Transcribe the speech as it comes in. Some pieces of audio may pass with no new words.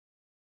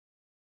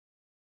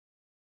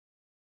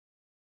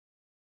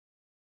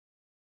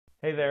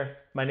Hey there,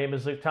 my name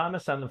is Luke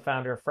Thomas. I'm the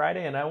founder of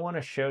Friday, and I want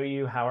to show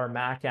you how our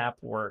Mac app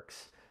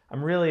works.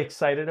 I'm really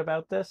excited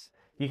about this.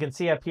 You can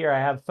see up here I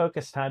have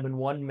focus time in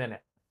 1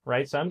 minute,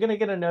 right? So I'm going to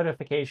get a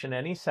notification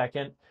any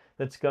second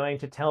that's going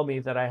to tell me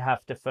that I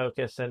have to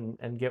focus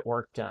and get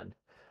work done.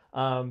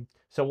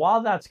 So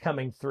while that's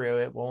coming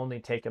through, it will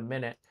only take a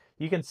minute.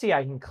 You can see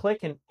I can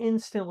click and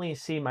instantly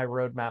see my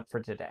roadmap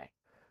for today,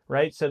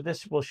 right? So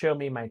this will show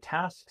me my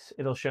tasks.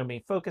 It'll show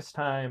me focus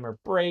time or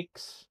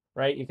breaks,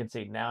 right? You can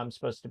see now I'm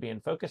supposed to be in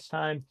focus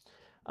time.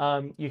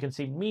 You can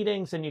see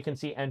meetings and you can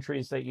see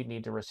entries that you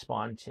need to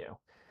respond to.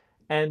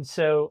 And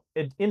so,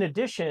 in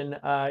addition,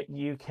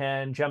 you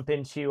can jump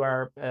into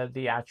our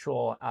the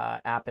actual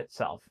app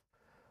itself,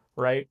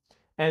 right?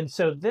 And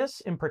so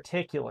this in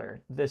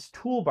particular, this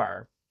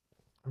toolbar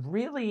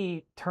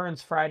really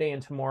turns Friday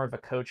into more of a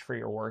coach for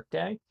your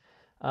workday.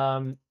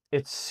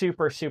 It's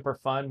super, super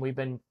fun. We've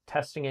been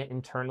testing it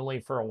internally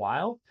for a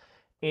while,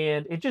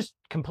 and it just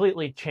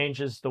completely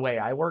changes the way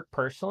I work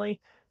personally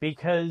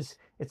because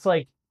it's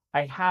like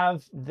I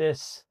have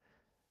this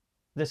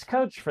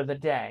coach for the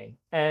day.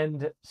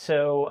 And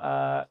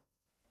so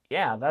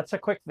yeah, that's a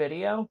quick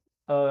video.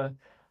 Uh,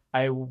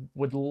 I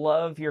would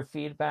love your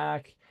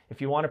feedback.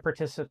 If you want to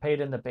participate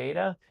in the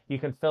beta, you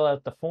can fill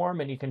out the form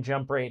and you can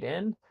jump right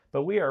in.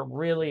 But we are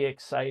really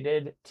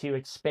excited to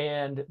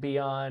expand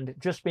beyond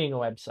just being a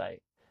website.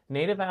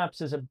 Native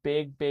apps is a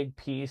big, big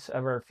piece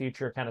of our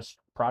future kind of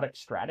product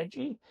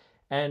strategy.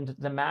 And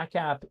the Mac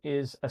app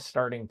is a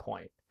starting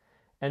point.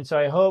 And so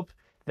I hope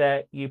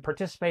that you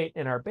participate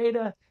in our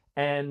beta,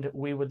 and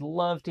we would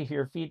love to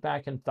hear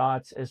feedback and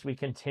thoughts as we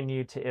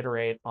continue to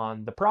iterate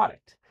on the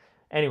product.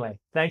 Anyway,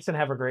 thanks and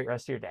have a great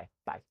rest of your day.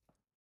 Bye.